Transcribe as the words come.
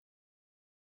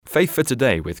Faith for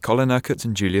Today with Colin Urquhart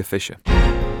and Julia Fisher.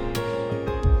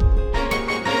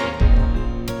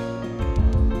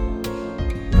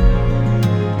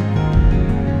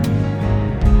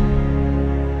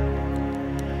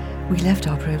 We left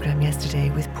our programme yesterday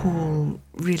with Paul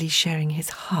really sharing his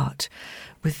heart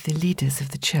with the leaders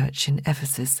of the church in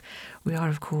Ephesus. We are,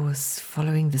 of course,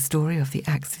 following the story of the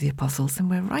Acts of the Apostles, and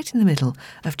we're right in the middle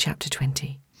of chapter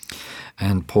 20.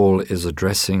 And Paul is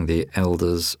addressing the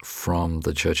elders from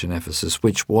the church in Ephesus,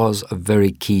 which was a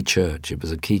very key church. It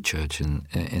was a key church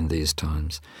in these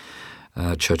times,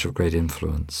 a church of great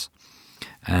influence.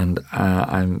 And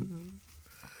I'm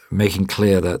making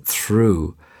clear that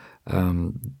through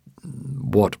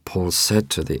what Paul said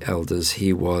to the elders,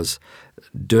 he was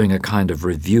doing a kind of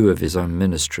review of his own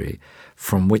ministry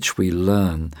from which we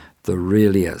learn the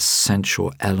really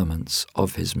essential elements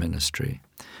of his ministry.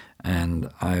 And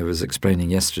I was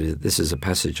explaining yesterday that this is a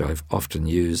passage I've often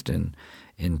used in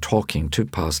talking to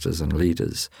pastors and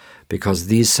leaders, because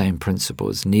these same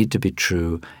principles need to be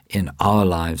true in our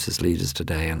lives as leaders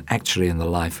today and actually in the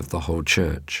life of the whole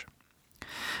church.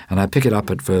 And I pick it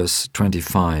up at verse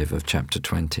 25 of chapter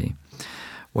 20,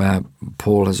 where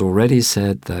Paul has already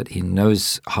said that he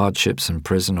knows hardships and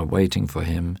prison are waiting for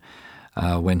him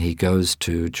when he goes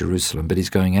to Jerusalem, but he's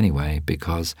going anyway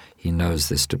because he knows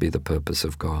this to be the purpose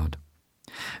of God.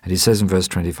 And he says in verse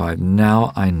 25,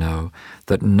 "Now I know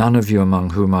that none of you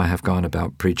among whom I have gone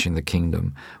about preaching the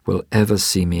kingdom will ever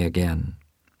see me again.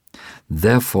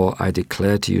 Therefore I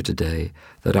declare to you today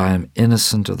that I am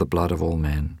innocent of the blood of all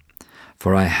men.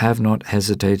 For I have not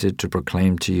hesitated to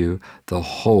proclaim to you the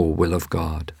whole will of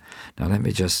God." Now let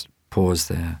me just pause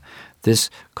there.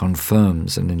 This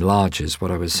confirms and enlarges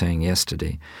what I was saying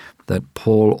yesterday, that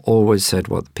Paul always said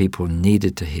what people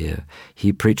needed to hear.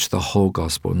 He preached the whole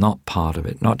gospel, not part of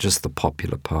it, not just the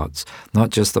popular parts, not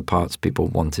just the parts people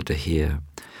wanted to hear,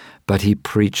 but he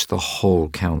preached the whole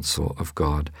counsel of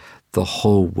God, the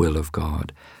whole will of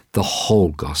God, the whole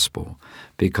gospel,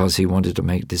 because he wanted to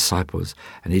make disciples.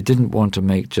 And he didn't want to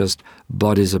make just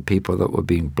bodies of people that were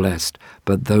being blessed,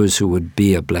 but those who would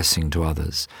be a blessing to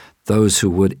others, those who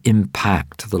would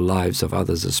impact the lives of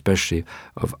others, especially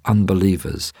of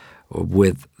unbelievers,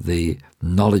 with the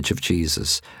knowledge of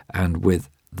Jesus and with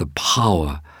the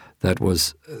power that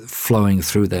was flowing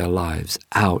through their lives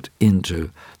out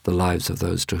into the lives of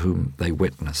those to whom they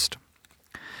witnessed.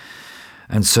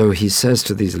 And so he says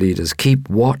to these leaders, "Keep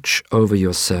watch over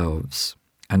yourselves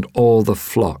and all the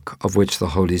flock of which the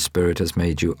Holy Spirit has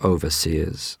made you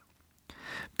overseers.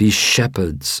 Be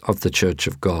shepherds of the church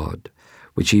of God,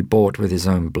 which he bought with his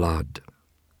own blood."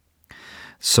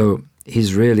 So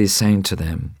he's really saying to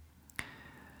them,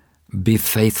 be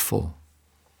faithful.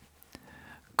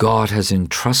 God has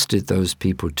entrusted those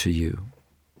people to you.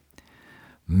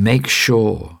 Make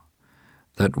sure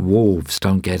that wolves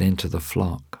don't get into the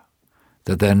flock,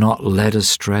 that they're not led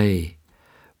astray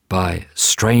by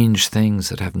strange things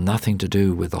that have nothing to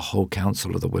do with the whole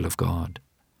counsel of the will of God.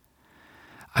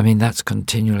 I mean, that's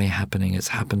continually happening. It's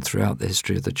happened throughout the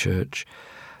history of the church,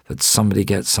 that somebody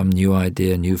gets some new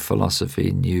idea, new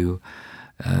philosophy, new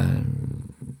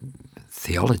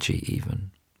theology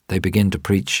even. They begin to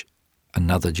preach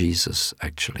another Jesus,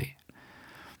 actually.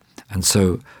 And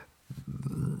so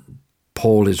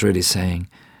Paul is really saying,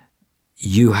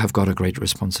 you have got a great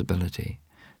responsibility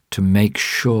to make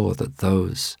sure that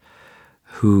those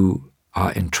who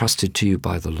are entrusted to you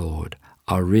by the Lord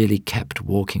are really kept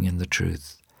walking in the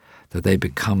truth, that they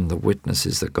become the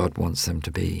witnesses that God wants them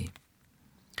to be.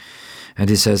 And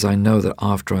he says, "I know that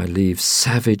after I leave,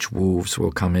 savage wolves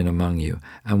will come in among you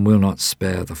and will not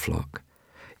spare the flock.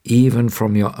 Even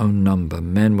from your own number,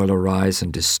 men will arise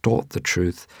and distort the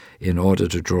truth in order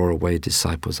to draw away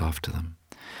disciples after them."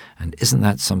 And isn't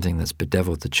that something that's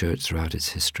bedeviled the church throughout its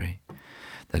history?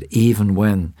 That even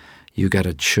when you get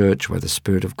a church where the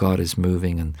Spirit of God is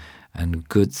moving and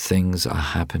good things are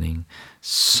happening,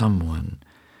 someone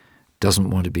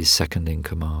doesn't want to be second in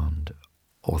command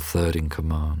or third in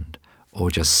command or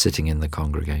just sitting in the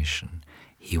congregation.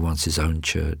 He wants his own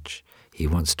church. He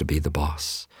wants to be the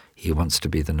boss. He wants to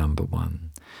be the number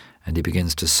one. And he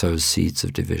begins to sow seeds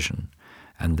of division.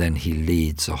 And then he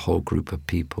leads a whole group of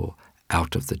people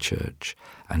out of the church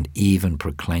and even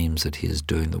proclaims that he is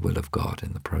doing the will of God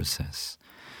in the process.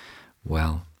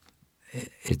 Well,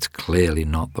 it's clearly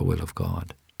not the will of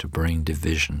God to bring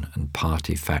division and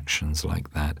party factions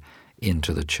like that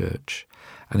into the church.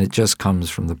 And it just comes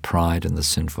from the pride and the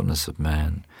sinfulness of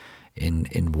man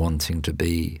in wanting to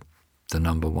be the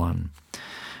number one.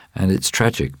 And it's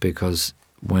tragic because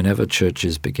whenever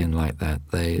churches begin like that,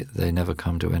 they never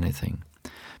come to anything,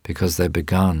 because they're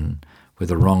begun with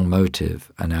a wrong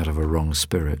motive and out of a wrong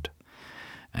spirit.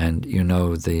 And you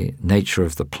know, the nature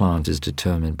of the plant is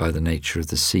determined by the nature of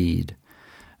the seed.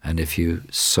 And if you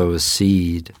sow a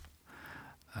seed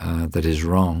that is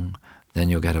wrong, then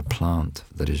you'll get a plant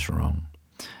that is wrong.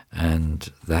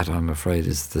 And that, I'm afraid,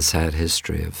 is the sad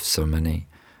history of so many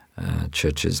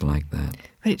churches like that.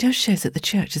 But it does show that the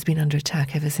church has been under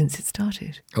attack ever since it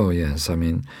started. Oh, yes. I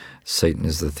mean, Satan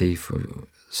is the thief who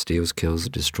steals, kills,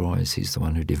 destroys. He's the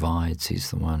one who divides. He's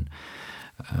the one...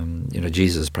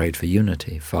 Jesus prayed for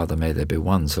unity. Father, may there be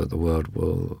one so that the world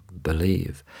will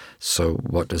believe. So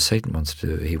what does Satan want to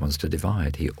do? He wants to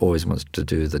divide. He always wants to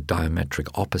do the diametric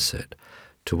opposite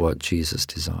to what Jesus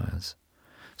desires.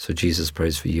 So Jesus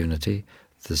prays for unity.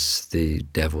 The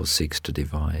devil seeks to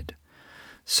divide.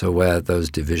 So where those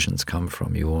divisions come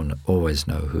from, you always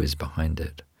know who is behind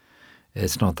it.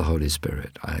 It's not the Holy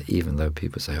Spirit, even though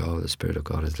people say, oh, the Spirit of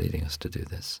God is leading us to do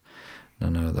this.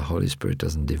 No, the Holy Spirit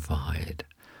doesn't divide.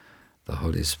 The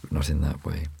Holy Spirit, not in that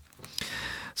way.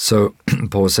 So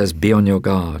Paul says, be on your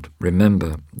guard.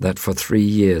 Remember that for 3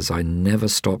 years I never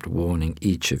stopped warning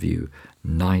each of you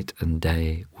night and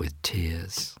day with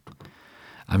tears.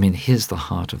 I mean, here's the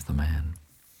heart of the man.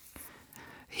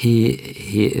 He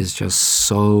is just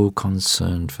so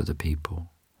concerned for the people.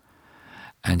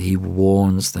 And he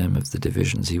warns them of the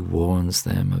divisions. He warns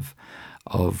them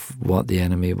of what the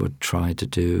enemy would try to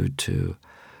do to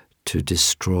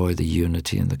destroy the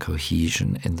unity and the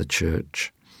cohesion in the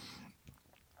church.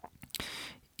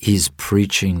 He's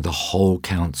preaching the whole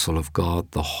counsel of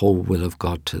God, the whole will of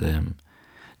God to them,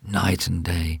 night and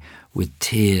day, with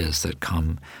tears that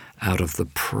come out of the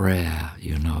prayer,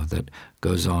 that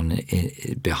goes on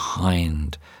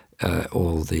behind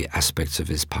all the aspects of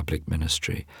his public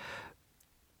ministry.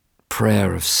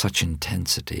 Prayer of such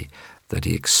intensity that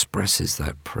he expresses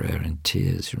that prayer in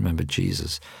tears. You remember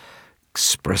Jesus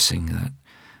expressing that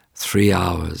 3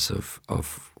 hours of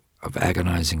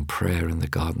agonizing prayer in the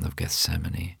Garden of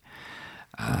Gethsemane.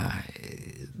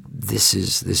 This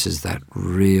is that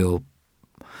real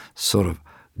sort of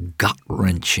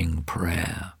gut-wrenching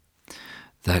prayer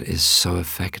that is so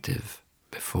effective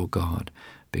before God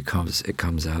because it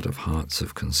comes out of hearts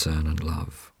of concern and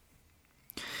love.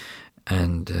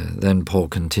 And then Paul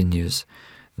continues,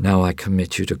 now I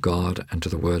commit you to God and to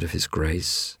the word of his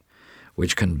grace,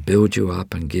 which can build you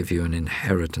up and give you an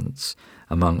inheritance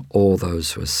among all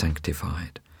those who are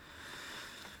sanctified.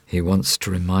 He wants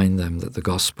to remind them that the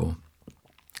gospel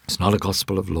is not a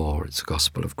gospel of law, it's a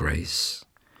gospel of grace.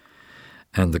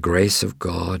 And the grace of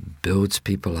God builds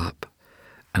people up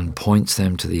and points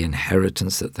them to the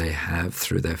inheritance that they have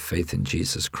through their faith in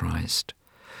Jesus Christ,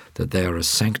 that they are a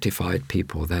sanctified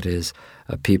people, that is,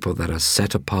 a people that are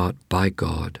set apart by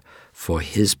God for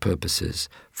his purposes,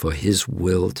 for his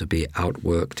will to be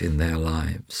outworked in their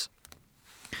lives.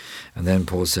 And then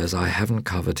Paul says, I haven't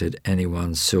coveted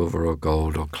anyone's silver or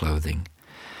gold or clothing.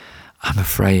 I'm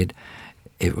afraid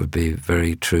it would be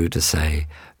very true to say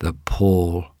that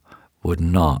Paul would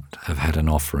not have had an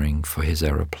offering for his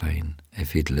aeroplane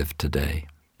if he'd lived today.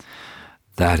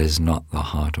 That is not the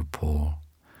heart of Paul.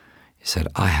 He said,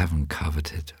 I haven't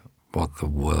coveted what the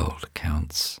world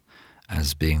counts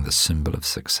as being the symbol of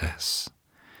success.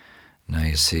 Now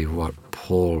you see, what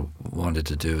Paul wanted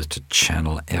to do is to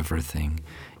channel everything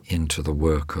into the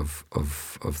work of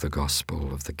the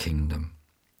gospel, of the kingdom.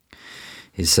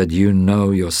 He said, you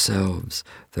know yourselves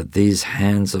that these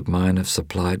hands of mine have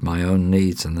supplied my own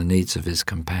needs and the needs of his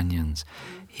companions.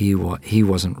 He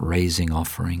wasn't raising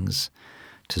offerings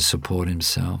to support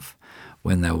himself.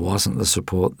 When there wasn't the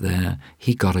support there,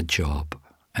 he got a job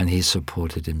and he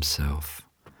supported himself.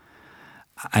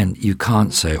 And you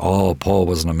can't say, oh, Paul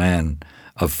wasn't a man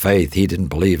of faith. He didn't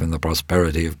believe in the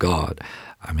prosperity of God.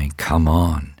 I mean, come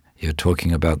on. You're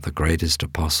talking about the greatest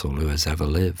apostle who has ever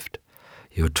lived.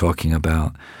 You're talking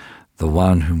about the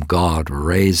one whom God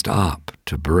raised up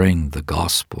to bring the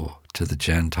gospel to the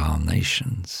Gentile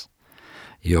nations.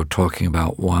 You're talking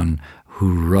about one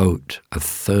who wrote a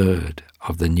third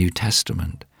of the New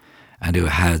Testament and who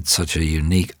had such a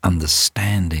unique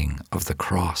understanding of the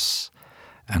cross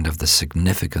and of the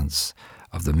significance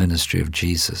of the ministry of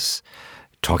Jesus,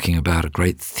 talking about a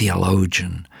great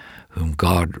theologian whom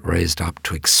God raised up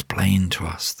to explain to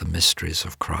us the mysteries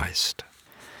of Christ.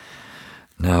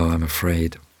 Now, I'm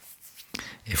afraid,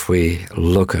 if we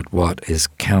look at what is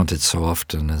counted so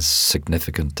often as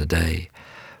significant today,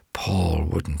 Paul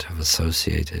wouldn't have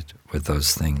associated with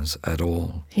those things at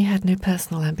all. He had no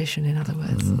personal ambition, in other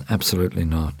words. Absolutely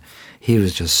not. He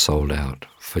was just sold out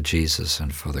for Jesus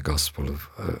and for the gospel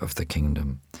of the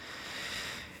kingdom.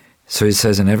 So he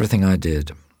says, in everything I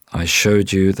did, I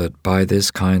showed you that by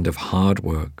this kind of hard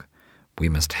work We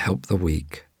must help the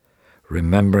weak,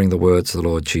 remembering the words the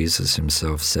Lord Jesus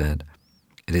himself said,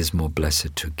 "It is more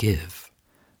blessed to give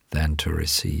than to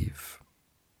receive."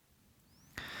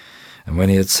 And when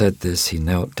he had said this, he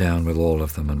knelt down with all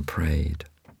of them and prayed.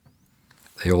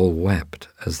 They all wept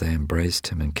as they embraced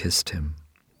him and kissed him.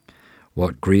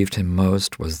 What grieved him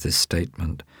most was this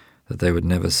statement that they would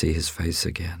never see his face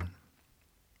again.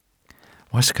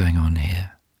 What's going on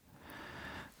here?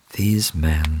 These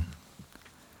men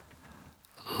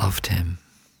loved him.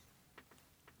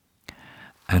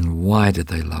 And why did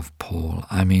they love Paul?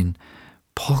 I mean,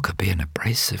 Paul could be an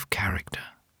abrasive character.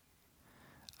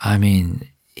 I mean,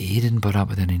 he didn't put up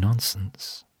with any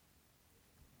nonsense.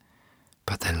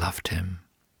 But they loved him.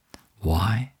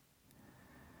 Why?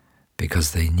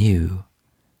 Because they knew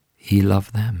he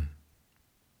loved them.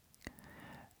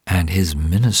 And his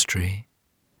ministry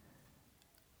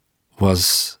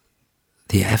was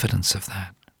the evidence of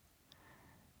that.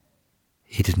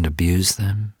 He didn't abuse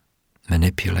them,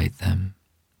 manipulate them.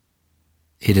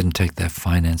 He didn't take their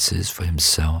finances for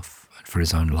himself and for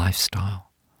his own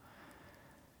lifestyle.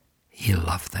 He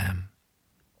loved them,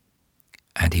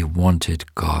 and he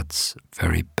wanted God's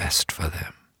very best for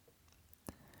them.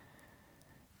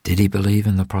 Did he believe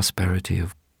in the prosperity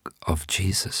of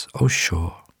Jesus? Oh,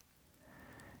 sure.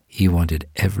 He wanted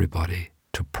everybody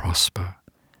to prosper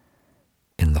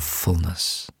in the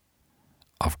fullness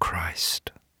of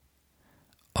Christ,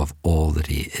 of all that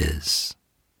he is,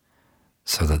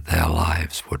 so that their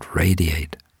lives would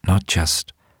radiate not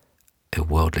just a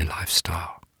worldly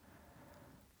lifestyle,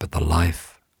 but the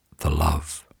life, the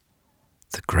love,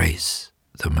 the grace,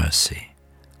 the mercy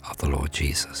of the Lord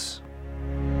Jesus.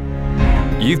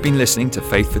 You've been listening to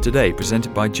Faith for Today,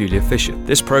 presented by Julia Fisher.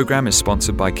 This program is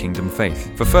sponsored by Kingdom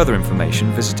Faith. For further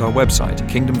information, visit our website,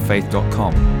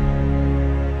 kingdomfaith.com.